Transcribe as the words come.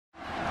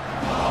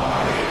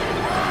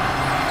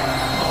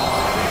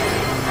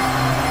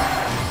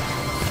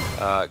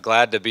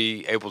Glad to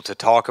be able to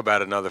talk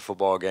about another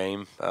football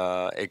game.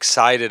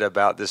 Excited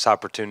about this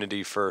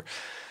opportunity for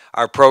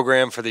our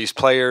program, for these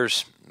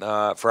players,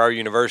 for our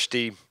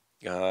university,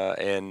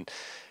 and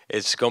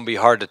it's going to be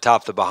hard to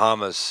top the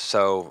Bahamas.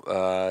 So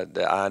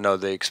I know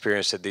the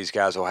experience that these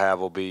guys will have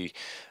will be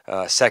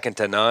second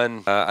to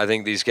none. I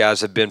think these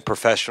guys have been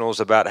professionals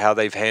about how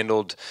they've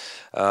handled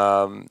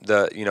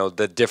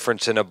the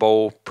difference in a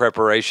bowl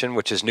preparation,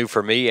 which is new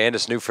for me and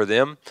it's new for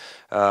them.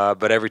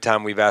 But every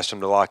time we've asked them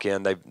to lock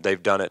in,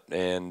 they've done it.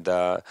 And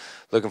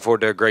looking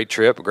forward to a great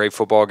trip, a great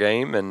football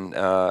game. And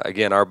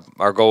again,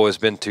 our goal has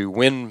been to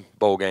win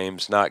bowl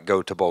games, not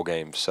go to bowl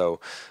games.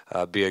 So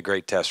be a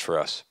great test for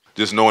us.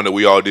 Just knowing that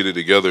we all did it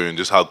together and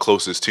just how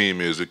close this team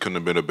is, it couldn't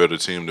have been a better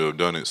team to have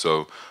done it.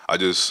 So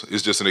it's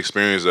just an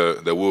experience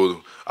that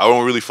I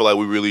don't really feel like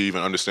we really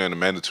even understand the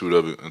magnitude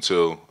of it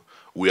until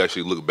we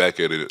actually look back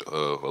at it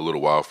a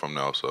little while from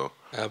now. So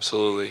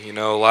absolutely. You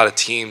know, a lot of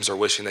teams are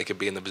wishing they could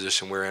be in the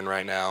position we're in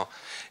right now,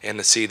 and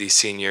to see these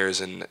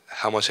seniors and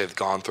how much they've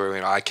gone through.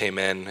 You know, I came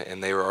in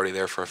and they were already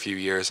there for a few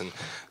years, and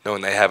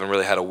knowing they haven't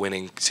really had a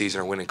winning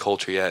season or winning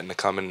culture yet, and to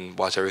come and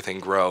watch everything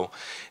grow.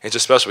 And it's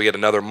just special. We get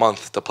another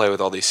month to play with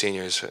all these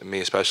seniors,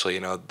 me especially. You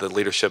know, the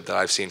leadership that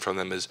I've seen from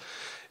them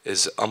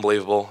is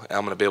unbelievable, and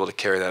I'm going to be able to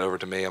carry that over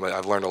to me.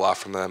 I've learned a lot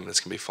from them, and it's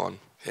going to be fun.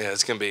 Yeah,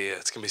 it's gonna be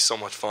so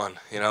much fun.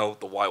 You know,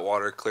 the white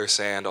water, clear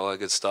sand, all that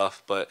good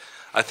stuff. But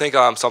I think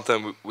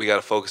something we got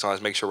to focus on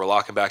is make sure we're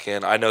locking back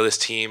in. I know this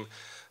team.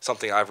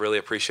 Something I've really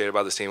appreciated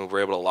about this team, we're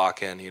able to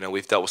lock in. You know,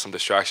 we've dealt with some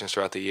distractions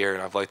throughout the year,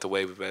 and I've liked the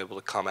way we've been able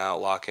to come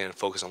out, lock in, and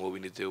focus on what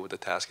we need to do with the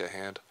task at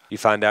hand. You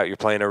find out you're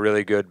playing a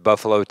really good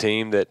Buffalo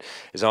team that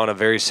is on a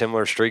very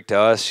similar streak to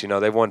us. You know,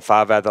 they've won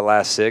 5 out of the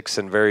last 6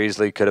 and very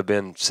easily could have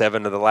been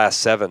 7 of the last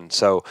 7.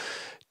 So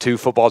 2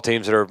 football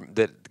teams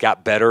that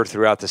got better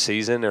throughout the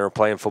season and are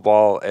playing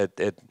football at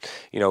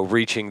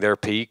reaching their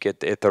peak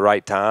at the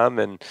right time.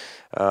 And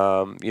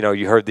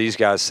you heard these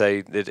guys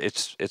say that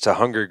it's a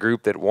hungry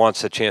group that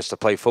wants a chance to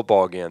play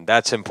football again.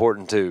 That's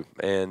important too.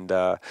 And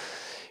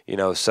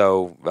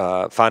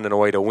finding a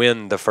way to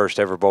win the first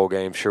ever bowl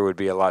game sure would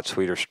be a lot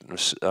sweeter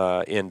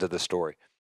end to the story.